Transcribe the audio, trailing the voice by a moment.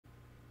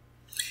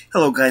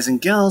Hello guys and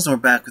gals, and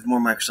we're back with more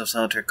Microsoft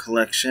Solitaire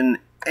Collection,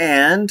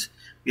 and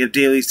we have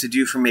dailies to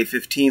do for May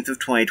 15th of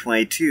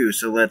 2022,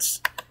 so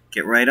let's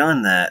get right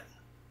on that.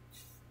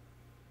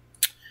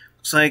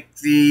 Looks like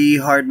the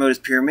hard mode is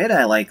Pyramid,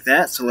 I like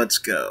that, so let's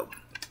go.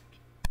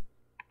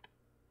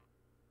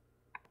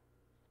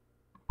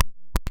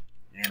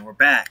 And we're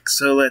back,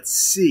 so let's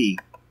see.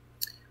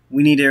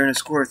 We need to earn a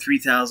score of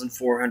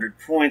 3,400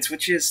 points,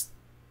 which is,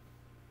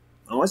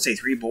 I want to say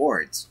 3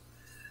 boards.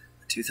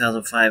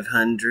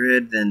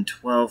 2,500, then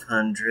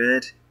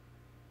 1,200.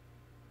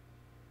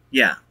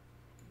 Yeah,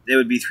 there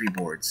would be 3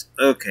 boards.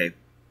 Okay.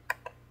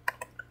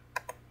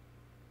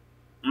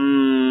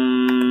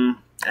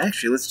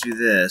 Actually, let's do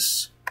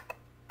this.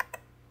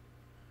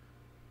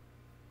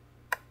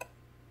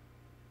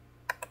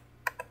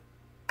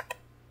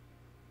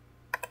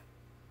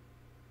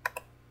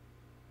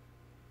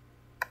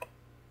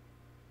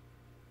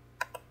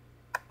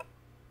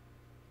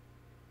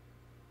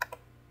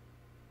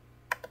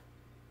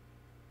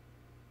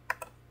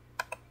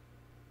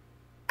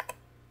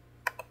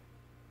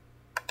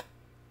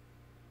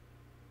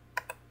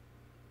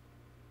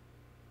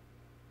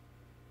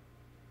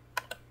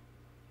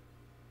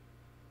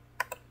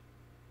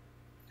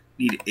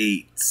 Need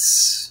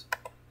 8s.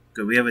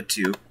 Good, we have a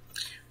 2.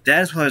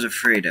 That is what I was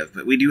afraid of,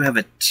 but we do have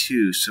a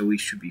 2, so we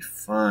should be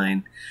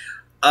fine.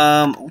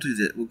 We'll do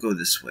that. We'll go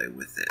this way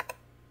with it.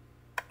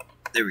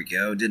 There we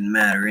go. Didn't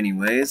matter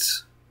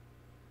anyways.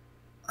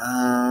 Be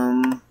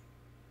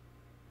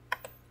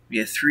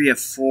a 3, a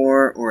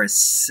 4, or a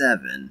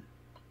 7.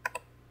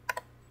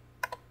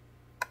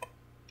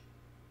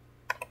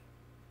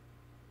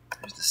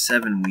 There's the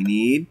 7 we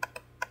need.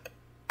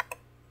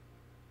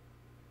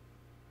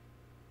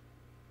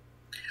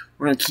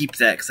 We're going to keep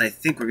that because I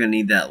think we're going to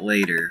need that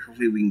later.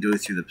 Hopefully we can go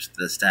through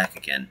the stack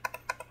again.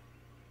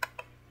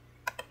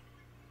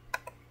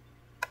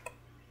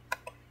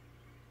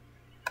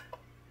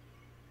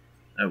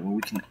 Oh, well,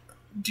 we can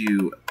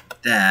do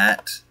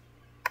that.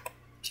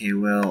 Okay,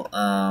 well,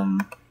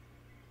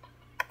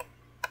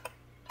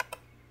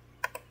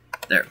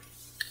 there.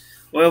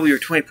 Well, we were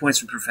 20 points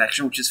from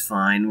perfection, which is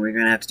fine. We're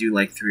going to have to do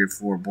like 3 or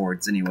 4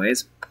 boards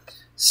anyways.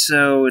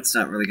 So it's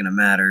not really going to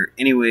matter.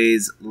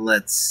 Anyways,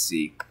 let's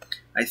see.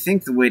 I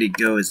think the way to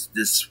go is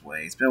this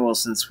way. It's been a while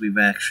since we've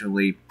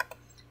actually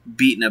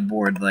beaten a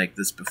board like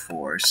this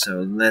before.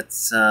 So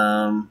let's,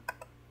 at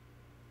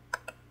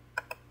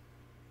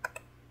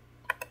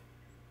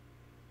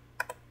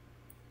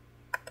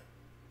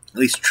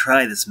least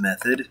try this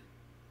method.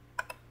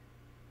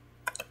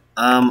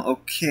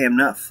 Okay, I'm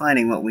not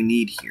finding what we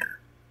need here.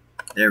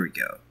 There we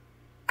go.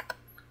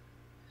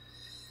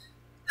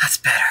 That's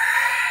better.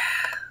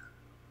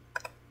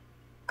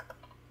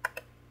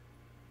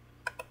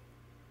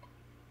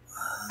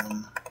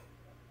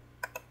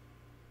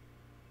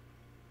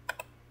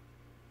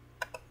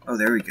 Oh,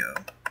 there we go.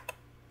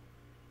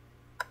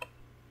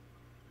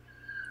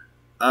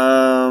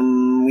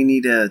 We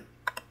need a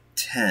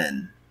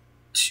 10,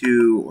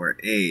 2, or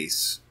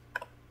ace.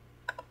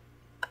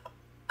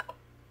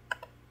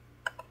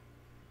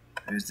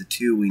 There's the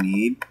 2 we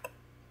need.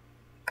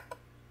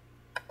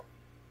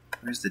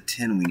 Where's the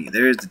 10 we need?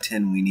 There's the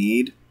 10 we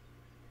need.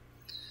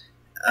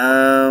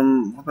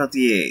 What about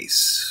the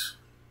ace?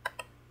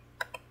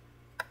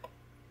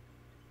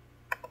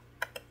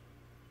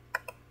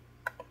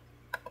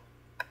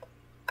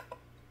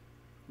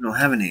 We don't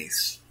have an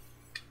ace.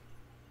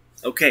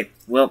 Okay,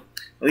 well,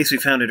 at least we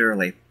found it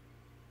early.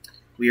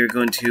 We are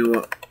going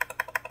to...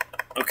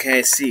 Okay,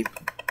 I see.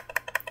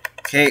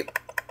 Okay,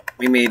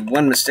 we made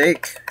one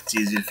mistake. It's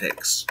easy to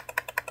fix.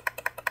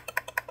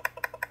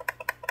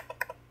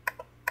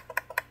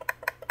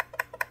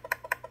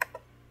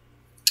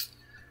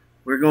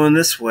 We're going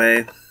this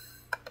way.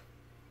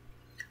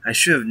 I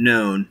should have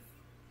known.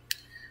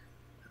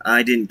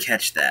 I didn't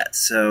catch that,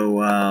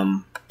 so,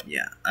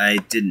 yeah, I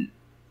didn't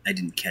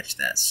catch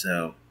that,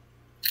 so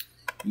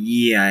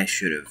yeah, I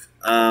should have.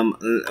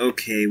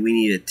 Okay, we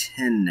need a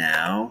 10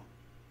 now.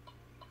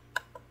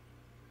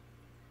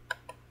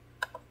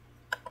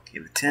 Okay,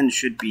 the 10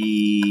 should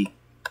be...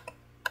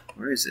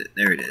 Where is it?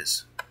 There it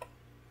is.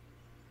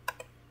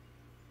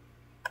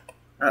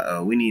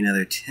 Uh-oh, we need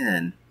another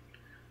 10.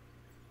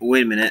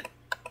 Wait a minute.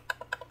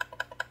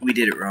 We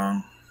did it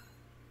wrong.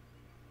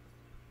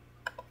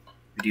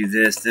 We do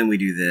this, then we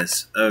do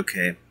this.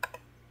 Okay.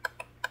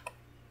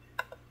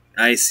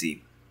 I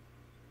see.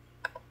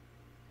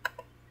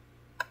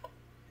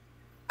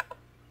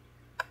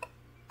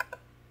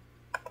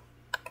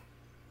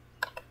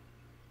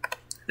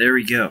 There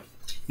we go.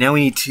 Now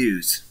we need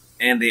 2s,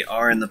 and they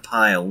are in the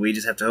pile. We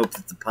just have to hope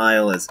that the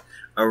pile is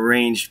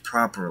arranged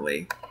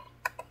properly.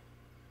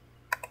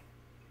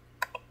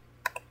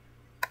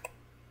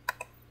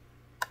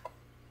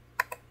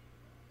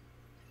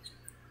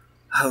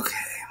 Okay.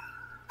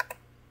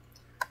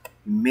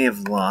 We may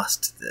have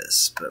lost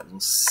this, but we'll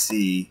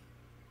see.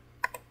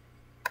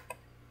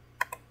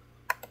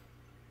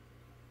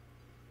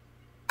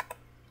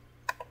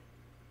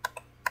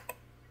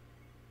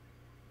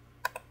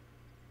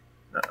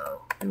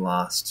 Uh-oh, we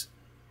lost,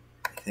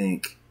 I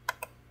think.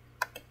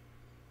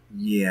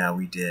 Yeah,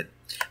 we did.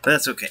 But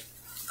that's okay.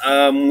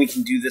 We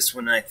can do this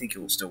one, and I think it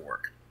will still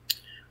work.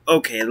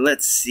 Okay,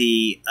 let's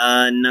see.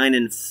 9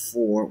 and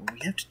 4. We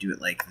have to do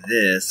it like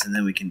this, and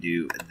then we can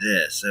do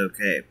this.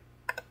 Okay.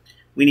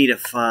 We need a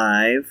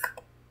 5.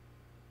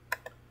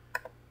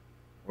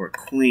 Or a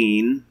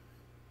queen.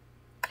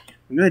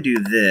 I'm going to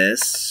do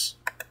this.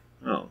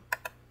 Oh.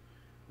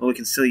 Well, we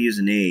can still use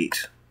an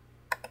 8.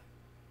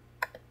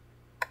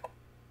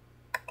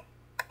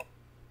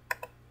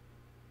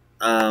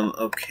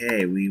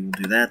 Okay, we will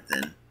do that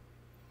then.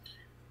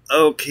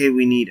 Okay,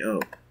 we need...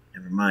 Oh,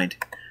 never mind.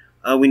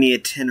 We need a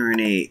 10 or an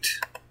 8.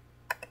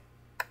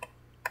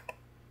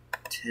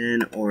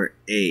 10 or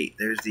 8.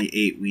 There's the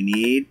 8 we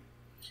need.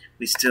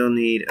 We still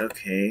need...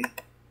 Okay.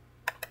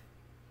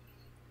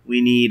 We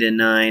need a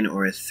 9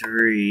 or a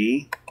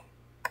 3.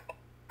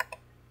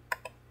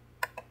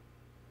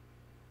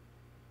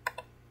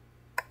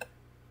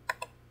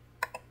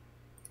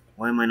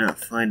 Why am I not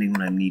finding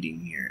what I'm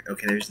needing here?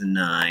 Okay, there's the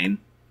 9.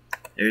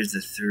 There's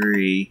the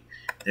 3.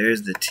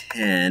 There's the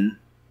 10.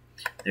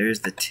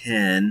 There's the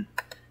 10.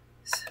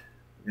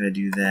 I'm going to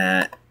do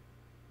that.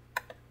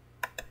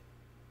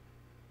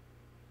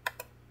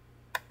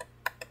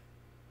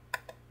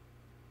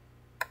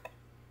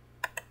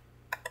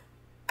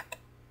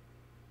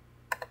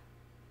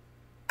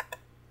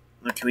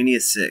 Okay, we need a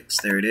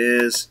 6. There it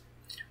is.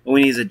 All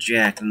we need is a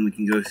jack, and we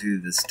can go through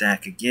the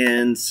stack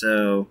again.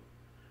 So,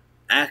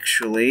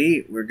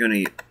 actually, we're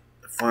going to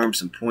farm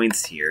some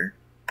points here.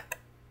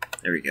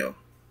 There we go.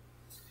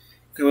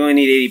 We only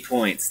need 80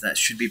 points. That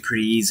should be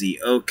pretty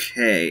easy.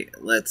 Okay,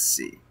 let's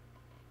see.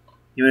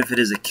 Even if it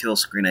is a kill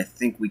screen, I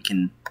think we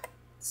can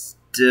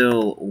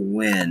still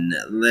win.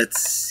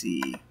 Let's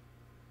see.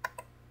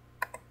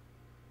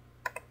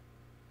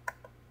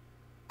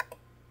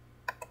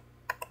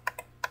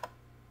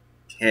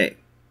 Okay.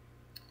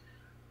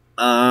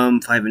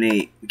 5 and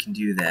 8. We can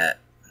do that.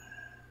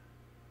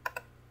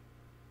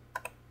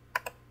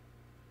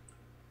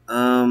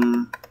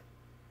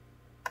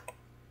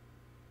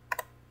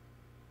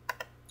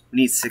 We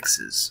need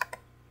 6s.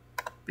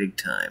 Big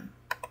time.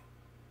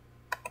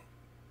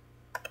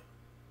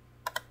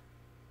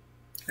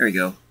 There we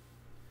go.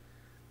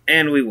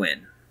 And we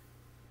win.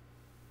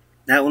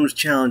 That one was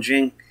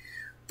challenging,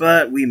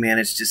 but we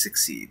managed to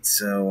succeed.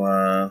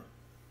 So,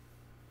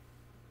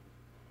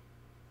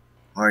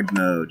 hard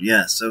mode.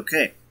 Yes,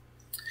 okay.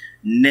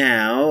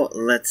 Now,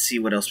 let's see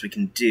what else we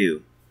can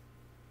do.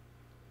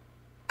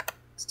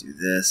 Let's do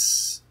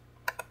this.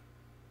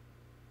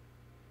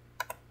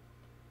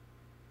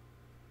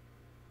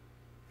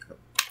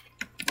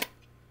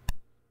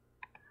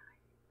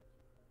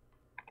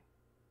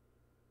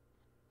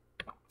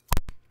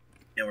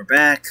 Now we're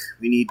back.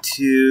 We need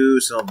to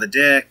solve the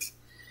deck.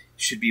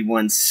 Should be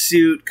 1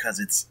 suit, because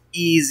it's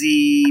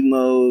easy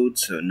mode.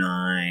 So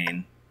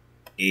 9,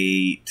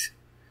 8,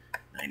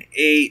 9,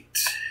 8,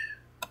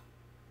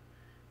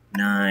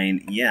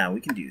 9. Yeah, we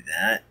can do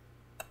that.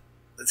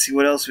 Let's see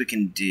what else we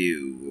can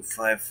do.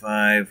 5,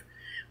 5.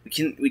 We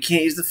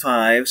can't use the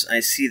 5s.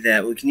 I see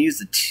that. We can use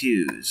the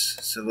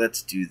 2s. So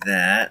let's do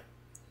that.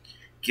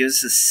 Gives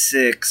us a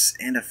 6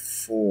 and a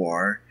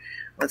 4.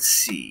 Let's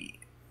see.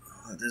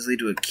 That does lead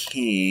to a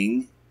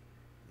king.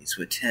 Leads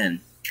to a 10.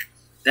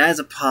 That is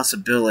a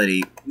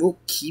possibility. We'll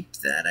keep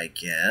that, I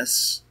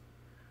guess.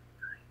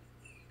 9,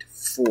 8,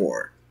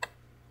 4.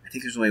 I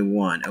think there's only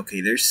 1. Okay,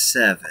 there's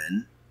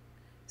 7.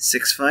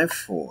 6, 5,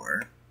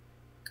 4.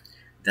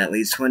 That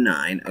leads to a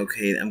 9.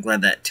 Okay, I'm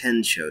glad that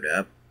 10 showed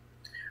up.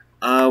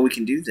 We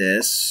can do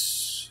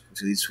this.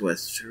 Which leads to a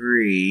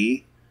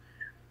 3.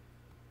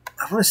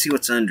 I want to see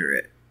what's under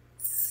it.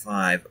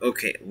 5.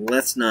 Okay,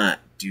 let's not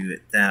do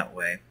it that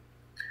way.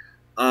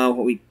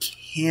 What we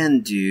can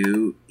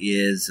do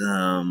is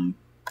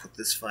put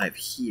this 5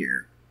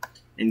 here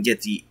and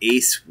get the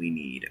ace we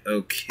need.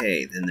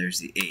 Okay, then there's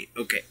the 8.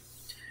 Okay,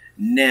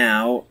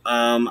 now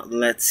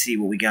let's see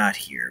what we got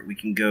here. We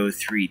can go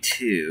 3,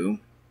 2.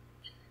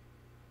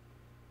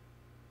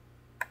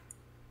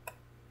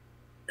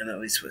 And that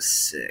leads to a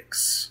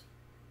 6.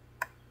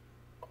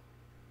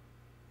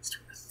 Leads to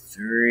a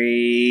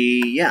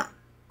 3. Yeah,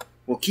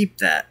 we'll keep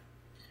that.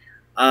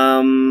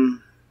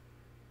 Let's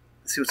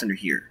see what's under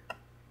here.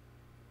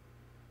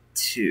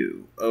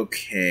 2.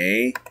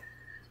 Okay.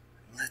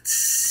 Let's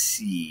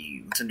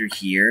see. What's under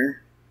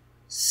here?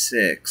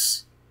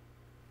 6.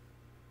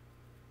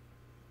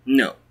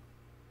 No.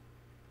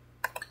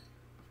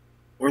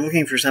 We're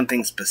looking for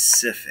something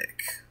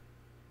specific.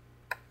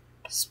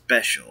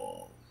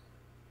 Special.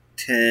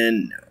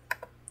 10.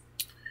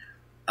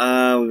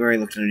 No. We've already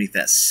looked underneath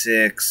that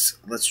 6.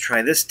 Let's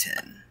try this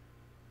 10.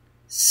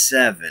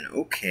 7.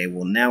 Okay,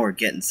 well now we're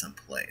getting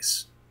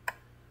someplace.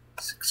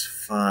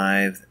 6,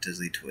 5. That does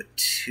lead to a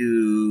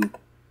 2.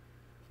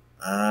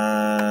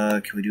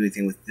 Can we do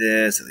anything with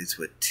this? That leads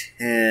to a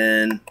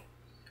 10.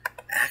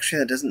 Actually,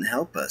 that doesn't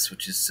help us,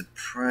 which is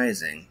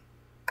surprising.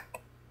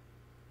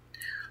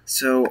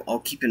 So I'll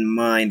keep in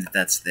mind that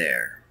that's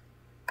there.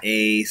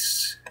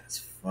 Ace. That's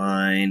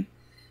fine.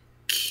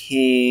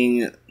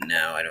 King.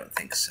 No, I don't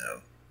think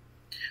so.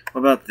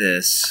 What about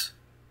this?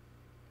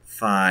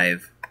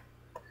 5.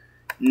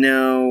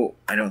 No,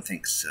 I don't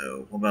think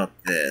so. What about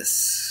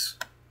this?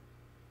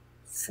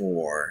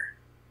 4.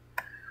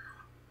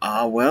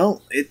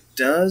 Well, it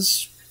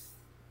does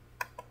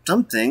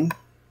something.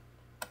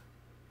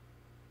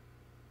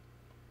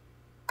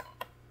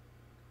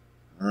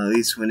 At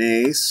least with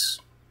ace.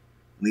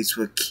 At least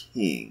with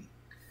king.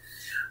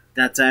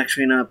 That's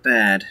actually not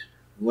bad.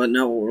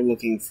 Not what we're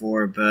looking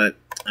for, but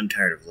I'm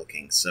tired of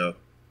looking. So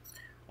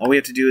all we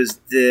have to do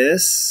is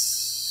this.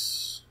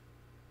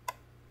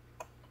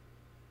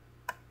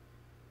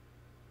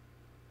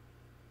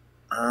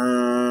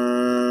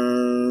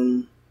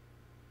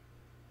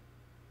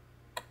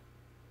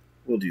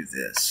 We'll do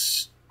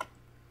this.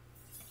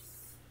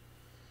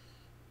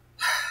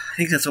 I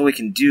think that's all we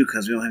can do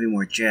because we don't have any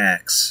more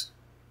jacks.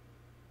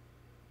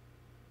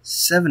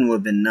 7 would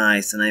have been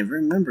nice, and I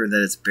remember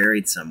that it's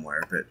buried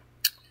somewhere, but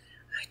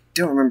I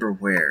don't remember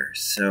where.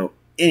 So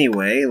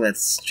anyway,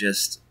 let's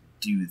just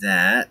do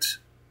that.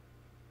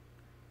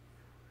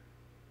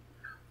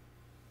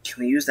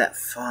 Can we use that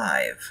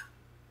 5?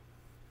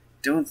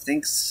 I don't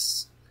think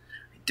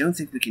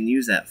we can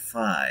use that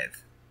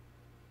 5.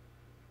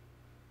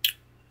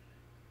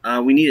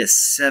 We need a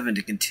 7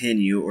 to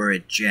continue, or a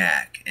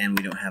jack, and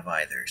we don't have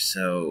either.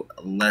 So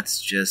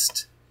let's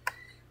just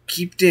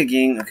keep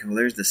digging. Okay, well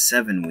there's the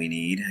 7 we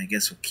need. I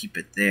guess we'll keep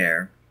it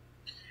there.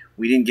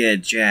 We didn't get a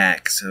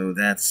jack, so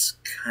that's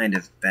kind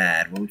of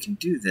bad. Well, we can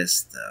do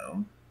this,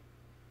 though.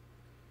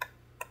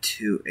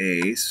 2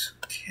 ace.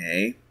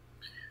 Okay.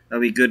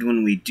 That'll be good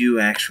when we do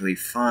actually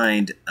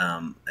find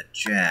a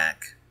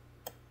jack.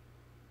 At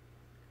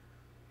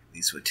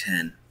least with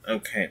 10.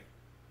 Okay.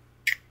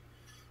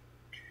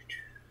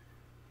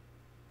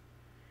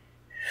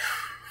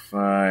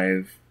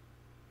 5.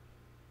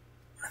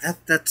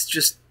 That's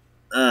just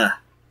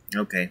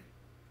okay.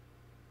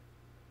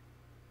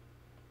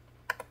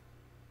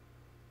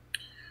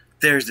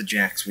 There's the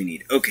jacks we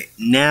need. Okay,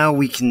 now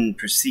we can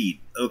proceed.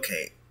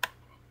 Okay.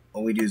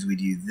 All we do is we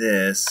do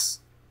this.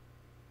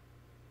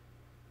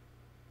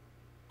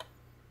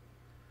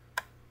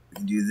 We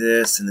can do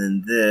this and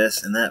then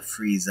this, and that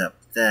frees up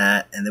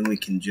that, and then we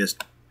can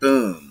just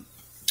boom.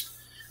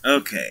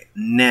 Okay,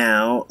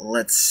 now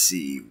let's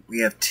see.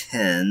 We have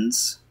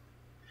 10s.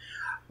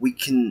 We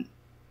can.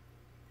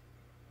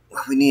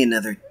 Well, we need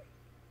another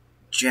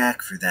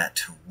jack for that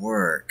to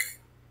work.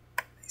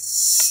 I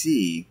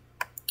see.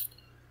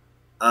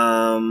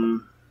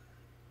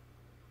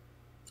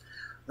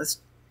 Let's.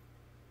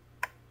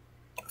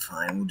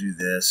 Fine, we'll do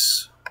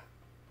this.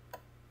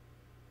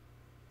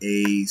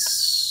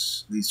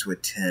 Ace, at least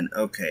with 10.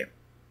 Okay.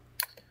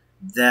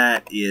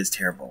 That is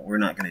terrible. We're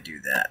not going to do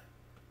that.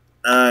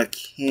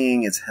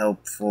 King is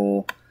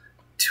helpful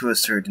to a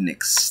certain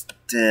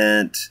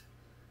extent.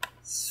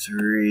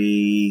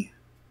 3.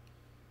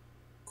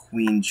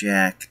 Queen,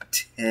 Jack,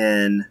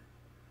 10.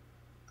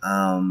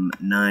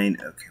 9.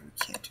 Okay, we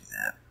can't do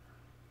that.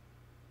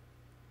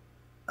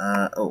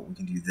 Oh, we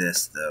can do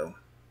this, though.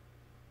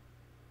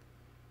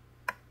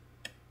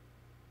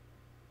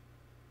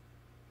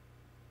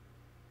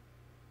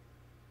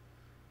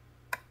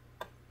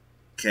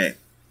 Okay,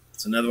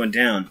 it's another one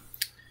down.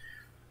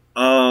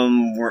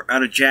 We're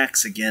out of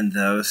jacks again,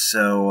 though,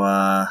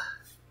 so,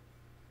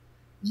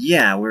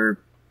 yeah, we're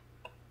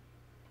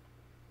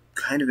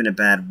kind of in a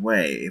bad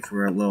way if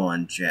we're low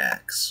on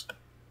jacks.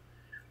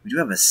 We do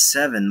have a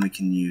 7 we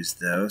can use,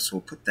 though, so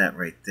we'll put that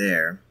right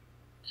there.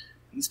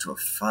 Leads to a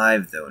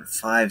 5, though, and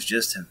 5s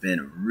just have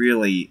been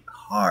really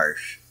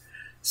harsh.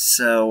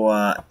 So,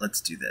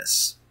 let's do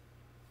this.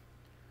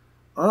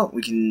 Oh,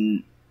 we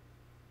can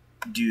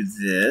do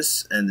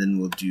this, and then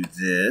we'll do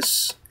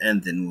this,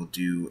 and then we'll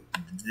do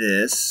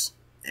this,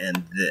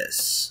 and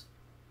this.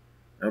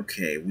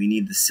 Okay, we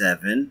need the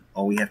 7.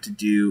 All we have to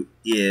do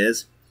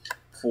is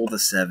pull the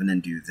 7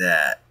 and do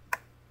that.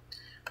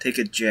 Take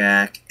a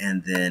jack,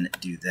 and then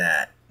do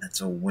that. That's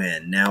a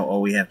win. Now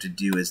all we have to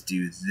do is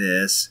do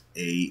this.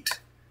 8,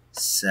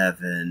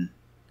 7,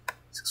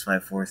 6,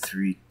 5, 4,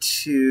 3,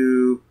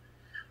 2.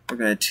 We're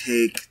going to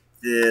take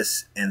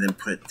this and then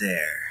put it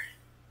there.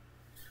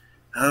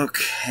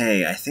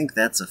 Okay, I think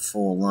that's a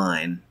full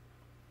line.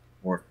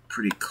 Or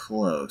pretty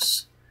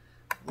close.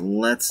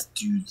 Let's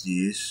do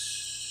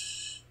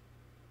this.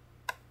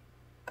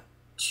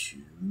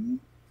 2,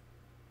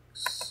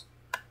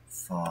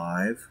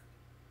 5,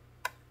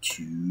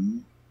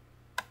 2.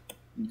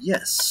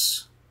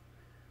 Yes.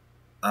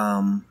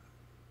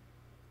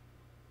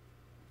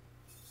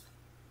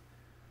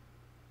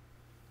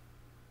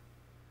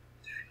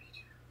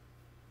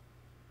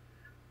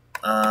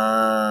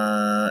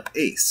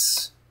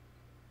 Ace.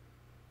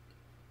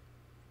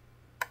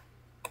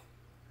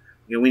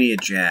 Yeah, we need a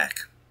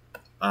jack,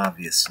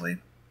 obviously.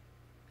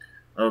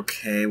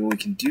 Okay, well we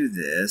can do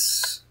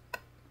this.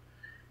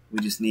 We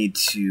just need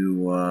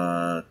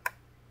to,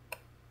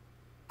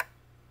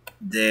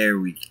 there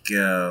we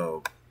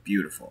go.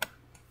 Beautiful.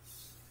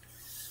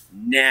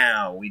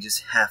 Now we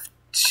just have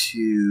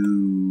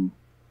to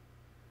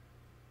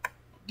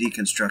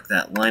deconstruct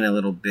that line a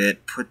little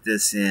bit, put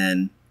this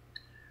in.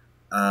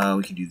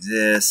 We can do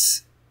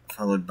this,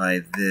 followed by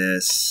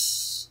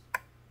this.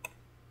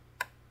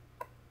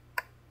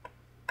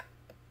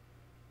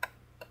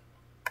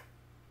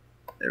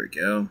 There we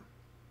go.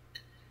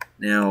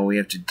 Now all we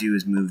have to do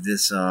is move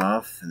this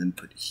off and then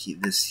put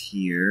this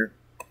here.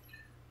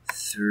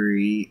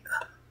 3.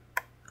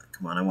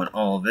 Come on, I want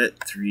all of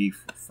it. 3,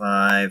 4,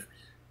 5.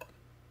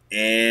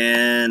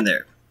 And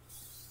there.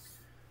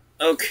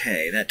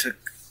 Okay, that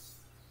took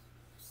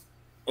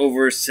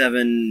over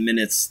 7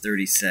 minutes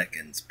 30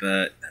 seconds,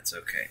 but that's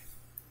okay.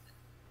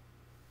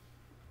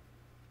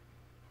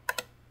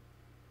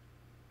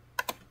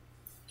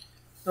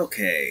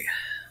 Okay.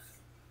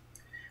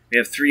 We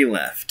have 3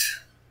 left.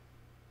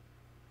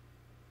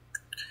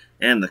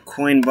 And the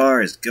coin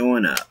bar is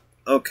going up.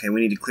 Okay, we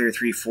need to clear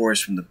 3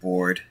 4s from the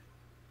board.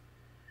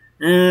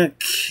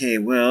 Okay,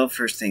 well,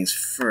 first things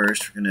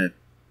first, we're going to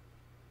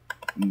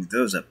move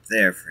those up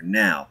there for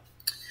now.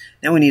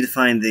 Now we need to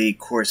find the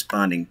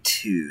corresponding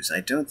 2s. I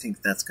don't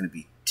think that's going to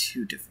be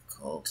too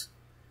difficult.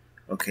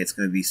 Okay, it's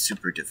going to be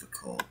super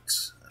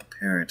difficult,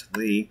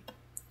 apparently.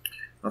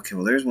 Okay,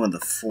 well, there's one of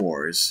the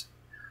 4s.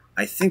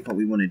 I think what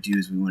we want to do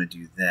is we want to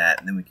do that,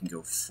 and then we can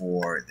go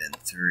 4, then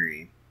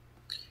 3.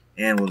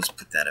 And we'll just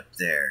put that up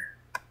there.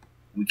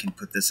 We can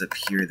put this up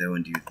here, though,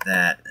 and do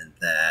that and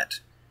that.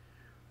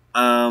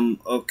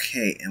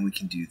 Okay, and we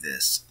can do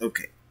this.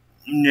 Okay.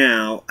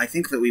 Now, I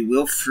think that we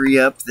will free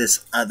up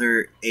this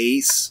other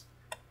ace,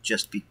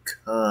 just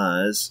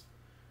because...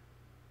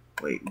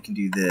 Wait, we can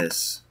do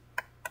this.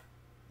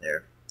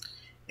 There.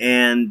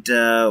 And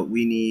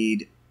we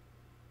need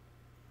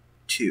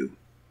 2.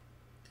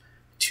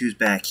 2's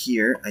back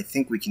here. I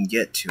think we can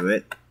get to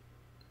it.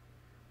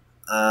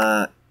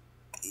 8.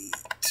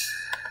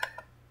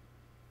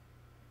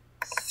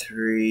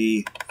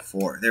 3,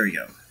 4. There we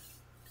go.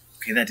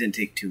 Okay, that didn't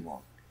take too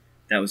long.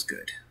 That was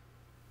good.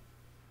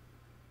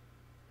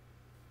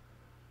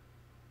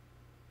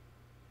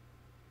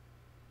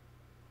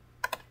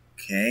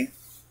 Okay.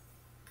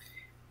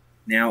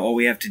 Now all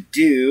we have to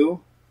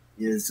do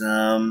is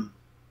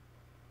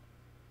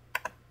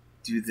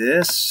do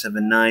this.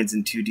 7 9s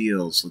and 2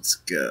 deals. Let's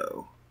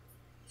go.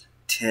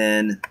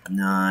 10,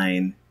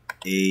 9,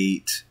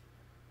 8.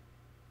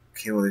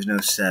 Okay, well there's no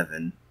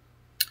 7.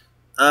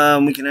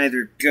 We can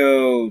either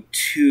go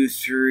 2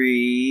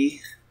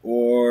 3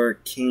 or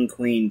king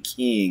queen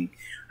king.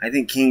 I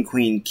think king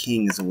queen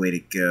king is the way to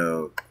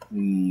go.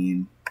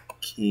 Queen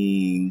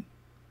king.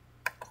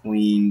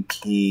 Queen,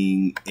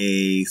 king,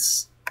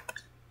 ace,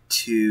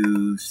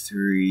 2,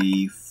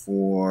 3,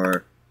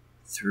 4,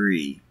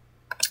 3.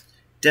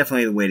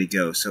 Definitely the way to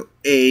go. So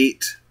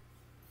 8.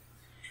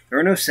 There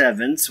are no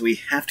 7s, so we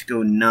have to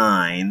go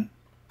 9.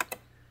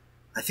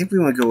 I think we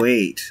want to go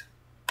 8.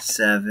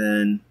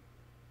 7,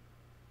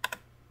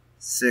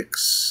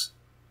 6,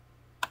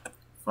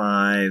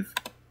 5,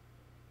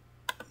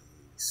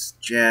 ace,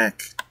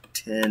 jack,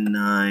 10,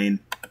 9,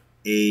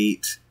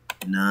 8,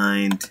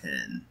 9,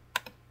 10.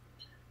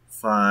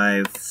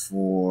 5,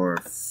 4,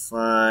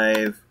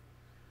 5,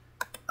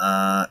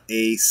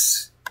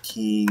 ace,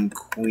 king,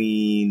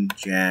 queen,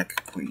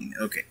 jack, queen.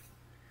 Okay.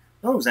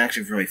 That was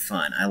actually really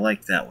fun. I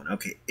liked that one.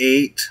 Okay,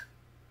 8,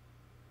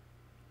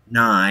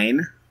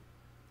 9,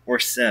 or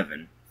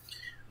 7.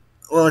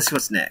 Well, let's see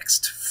what's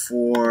next.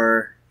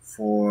 4,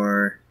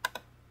 4,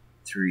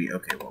 3.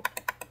 Okay, well.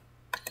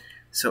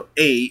 So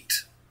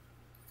 8.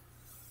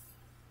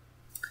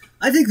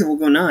 I think that we'll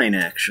go 9,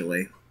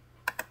 actually.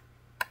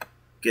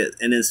 Get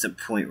an instant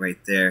point right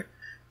there.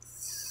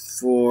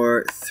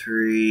 4,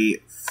 3,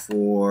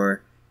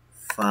 4,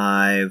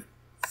 5,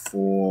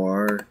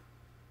 4,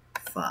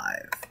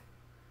 5.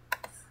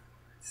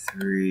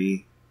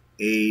 3,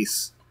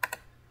 ace,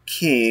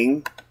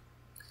 king,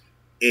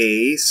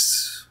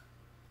 ace,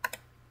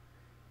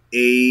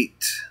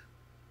 8,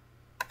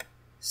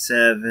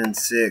 7,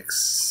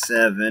 6,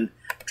 7.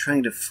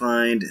 Trying to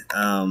find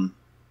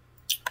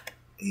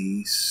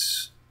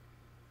ace,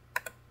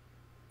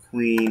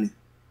 queen,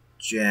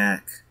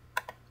 jack,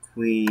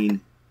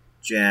 queen,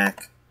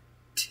 jack,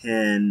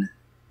 10,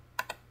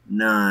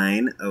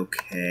 9,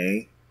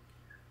 okay.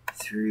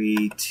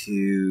 3,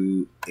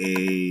 2,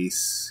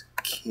 ace,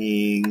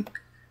 king,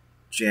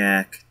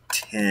 jack,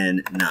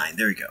 10, 9.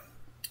 There we go.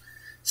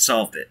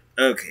 Solved it.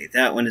 Okay,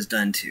 that one is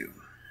done too.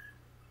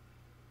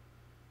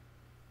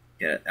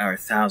 Get our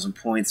 1,000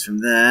 points from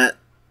that.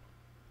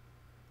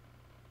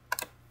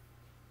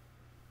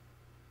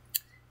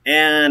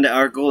 And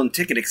our golden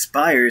ticket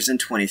expires in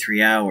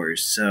 23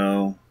 hours,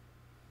 so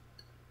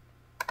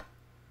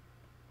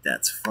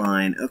that's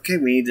fine. Okay,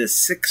 we need the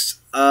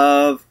 6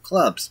 of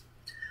clubs.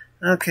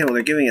 Okay, well,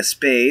 they're giving us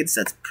spades.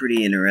 That's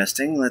pretty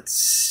interesting. Let's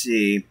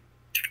see.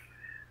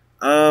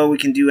 Oh, we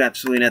can do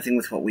absolutely nothing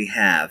with what we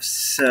have.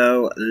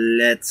 So,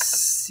 let's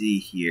see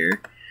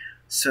here.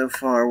 So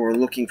far, we're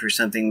looking for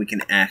something we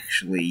can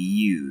actually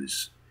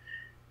use.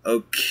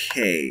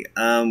 Okay,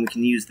 we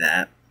can use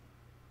that.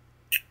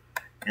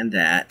 And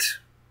that.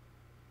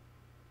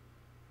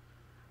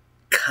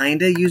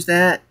 Kinda use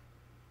that.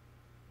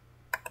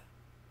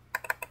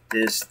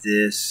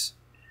 This.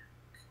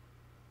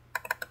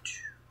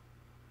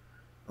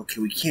 Okay,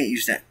 we can't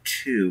use that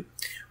too.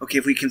 Okay,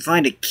 if we can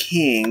find a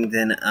king,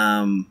 then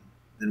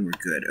we're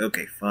good.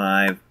 Okay,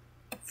 5,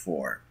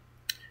 4.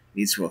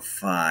 Leads to a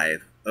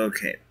 5.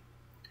 Okay.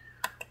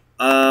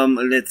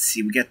 Let's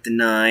see. We got the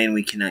 9.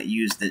 We cannot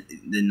use the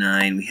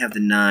 9. We have the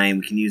 9.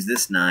 We can use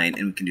this 9,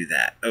 and we can do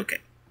that. Okay.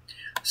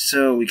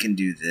 So we can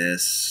do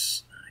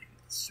this. 9,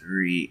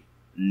 3.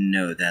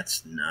 No,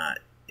 that's not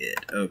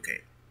it.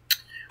 Okay.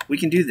 We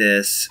can do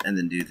this, and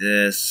then do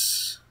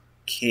this.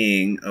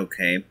 King.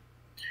 Okay.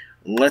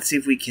 Let's see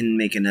if we can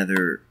make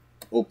another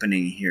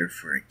opening here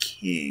for a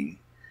king.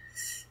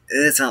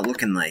 It's not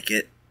looking like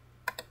it.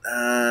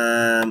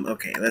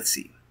 Okay, let's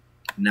see.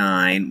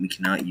 9. We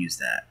cannot use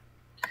that.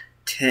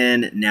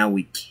 10, now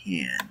we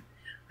can.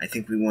 I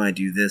think we want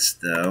to do this,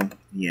 though.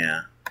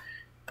 Yeah.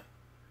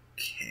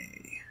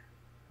 Okay.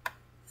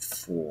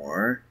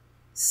 4,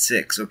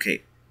 6.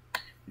 Okay.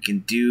 We can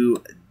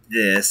do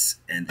this,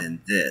 and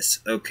then this.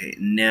 Okay,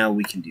 now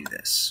we can do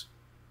this.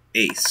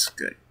 Ace.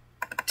 Good.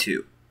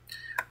 2.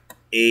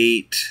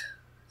 8.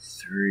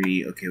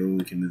 3. Okay, well,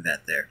 we can move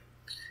that there.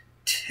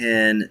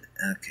 10.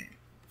 Okay.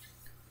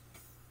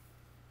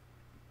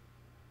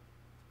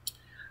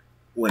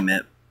 Wait a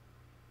minute.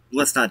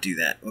 Let's not do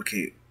that.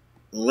 Okay,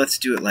 let's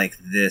do it like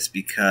this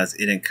because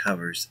it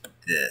uncovers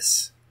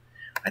this.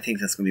 I think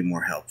that's going to be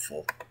more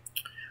helpful.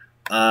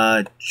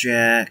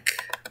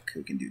 Jack. Okay,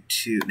 we can do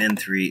 2, then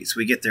 3. So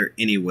we get there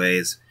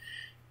anyways.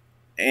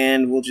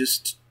 And we'll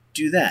just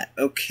do that.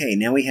 Okay,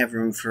 now we have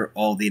room for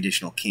all the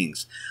additional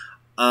kings.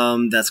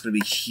 That's going to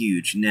be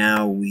huge.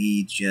 Now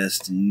we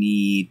just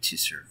need to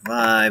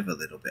survive a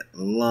little bit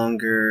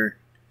longer.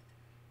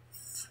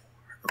 4.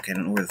 Okay, I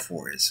don't know where the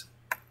 4 is.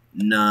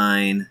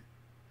 9.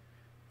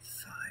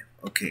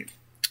 Okay,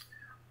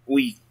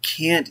 we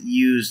can't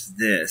use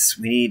this.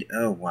 We need,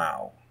 oh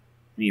wow,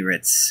 we need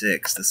red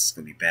 6. This is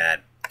going to be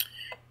bad.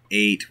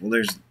 8, well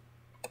there's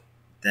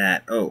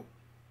that. Oh,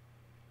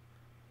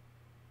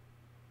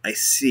 I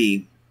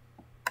see.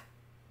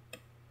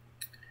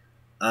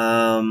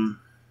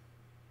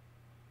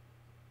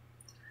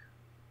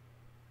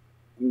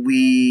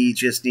 We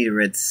just need a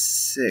red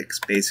 6,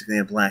 basically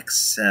a black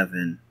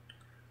 7.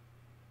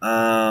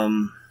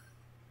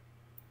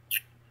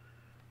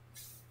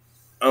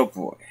 Oh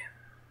boy.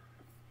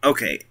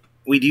 Okay,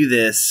 we do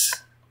this.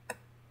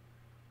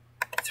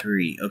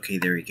 3. Okay,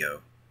 there we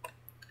go.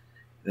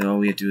 Then all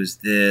we have to do is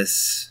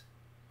this,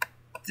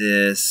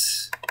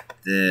 this,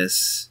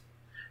 this.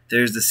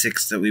 There's the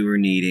 6 that we were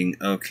needing.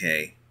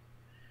 Okay.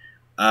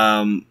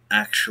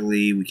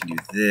 Actually, we can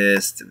do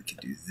this, then we can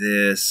do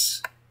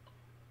this.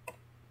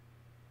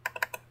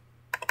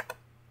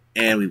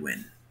 And we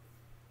win.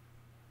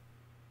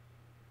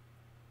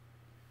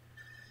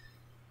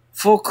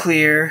 Full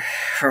clear.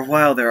 For a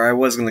while there, I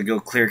was going to go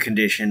clear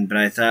condition, but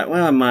I thought,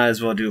 well, I might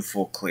as well do a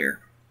full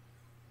clear.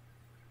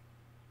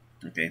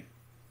 Okay.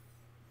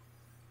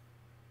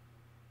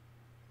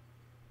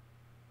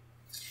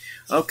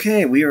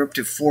 Okay, we are up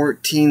to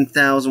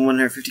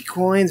 14,150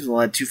 coins.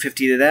 We'll add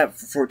 250 to that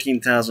for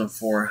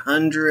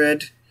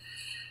 14,400.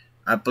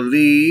 I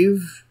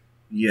believe.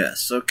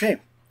 Yes, okay.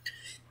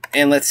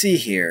 And let's see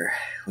here.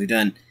 We've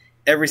done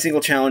every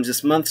single challenge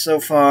this month so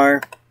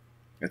far.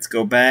 Let's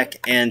go back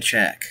and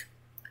check.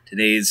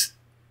 Today's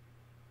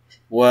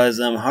was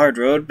hard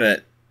road,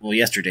 but well,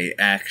 yesterday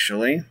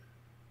actually.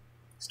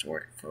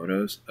 Historic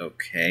photos.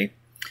 Okay.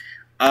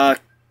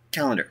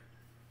 Calendar.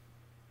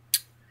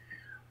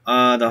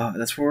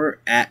 That's where we're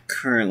at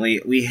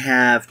currently. We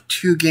have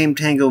 2 Game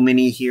Tango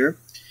Mini here,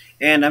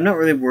 and I'm not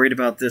really worried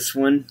about this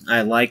one.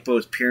 I like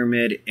both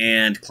Pyramid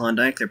and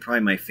Klondike. They're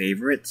probably my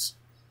favorites.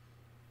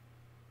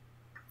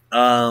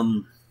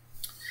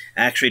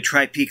 Actually,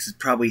 Tri-Peaks is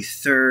probably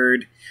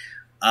 3rd.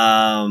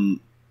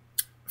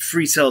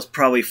 Free Cell is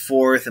probably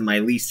 4th, and my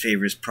least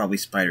favorite is probably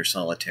Spider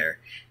Solitaire.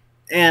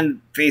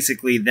 And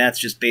basically, that's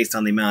just based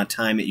on the amount of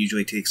time it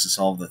usually takes to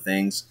solve the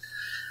things.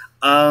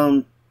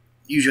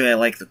 Usually I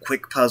like the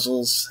quick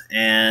puzzles,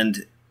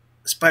 and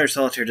Spider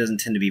Solitaire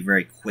doesn't tend to be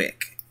very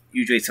quick.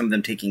 Usually some of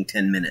them taking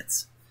 10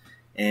 minutes.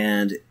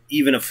 And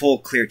even a full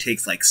clear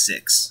takes like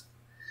 6.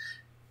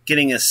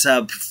 Getting a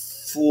sub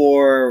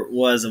 4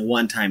 was a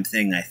one-time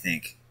thing, I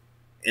think,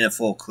 in a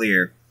full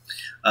clear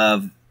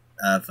of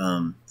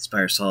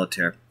Spider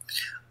Solitaire.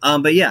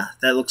 But yeah,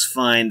 that looks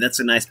fine. That's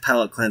a nice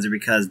palette cleanser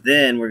because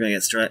then we're going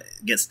to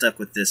get stuck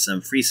with this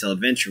Free Cell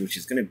Adventure, which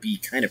is going to be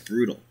kind of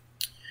brutal.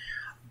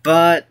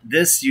 But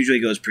this usually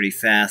goes pretty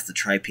fast, the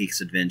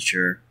Tri-Peaks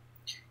Adventure,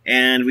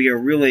 and we are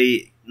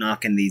really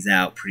knocking these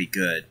out pretty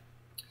good.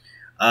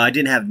 I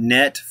didn't have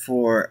net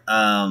for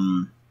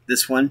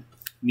this one,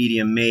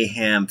 Medium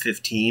Mayhem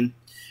 15,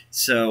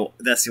 so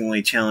that's the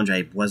only challenge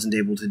I wasn't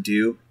able to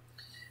do.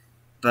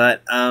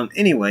 But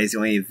anyways, the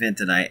only event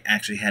that I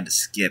actually had to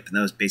skip, and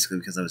that was basically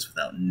because I was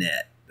without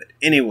net. But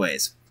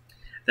anyways,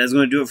 that's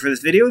going to do it for this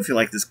video. If you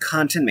like this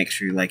content, make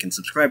sure you like and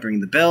subscribe, ring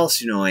the bell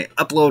so you know I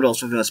upload.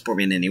 Also, if you want to support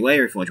me in any way,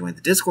 or if you want to join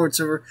the Discord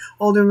server,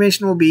 all the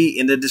information will be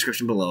in the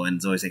description below. And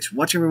as always, thanks for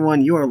watching,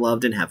 everyone. You are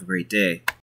loved, and have a great day.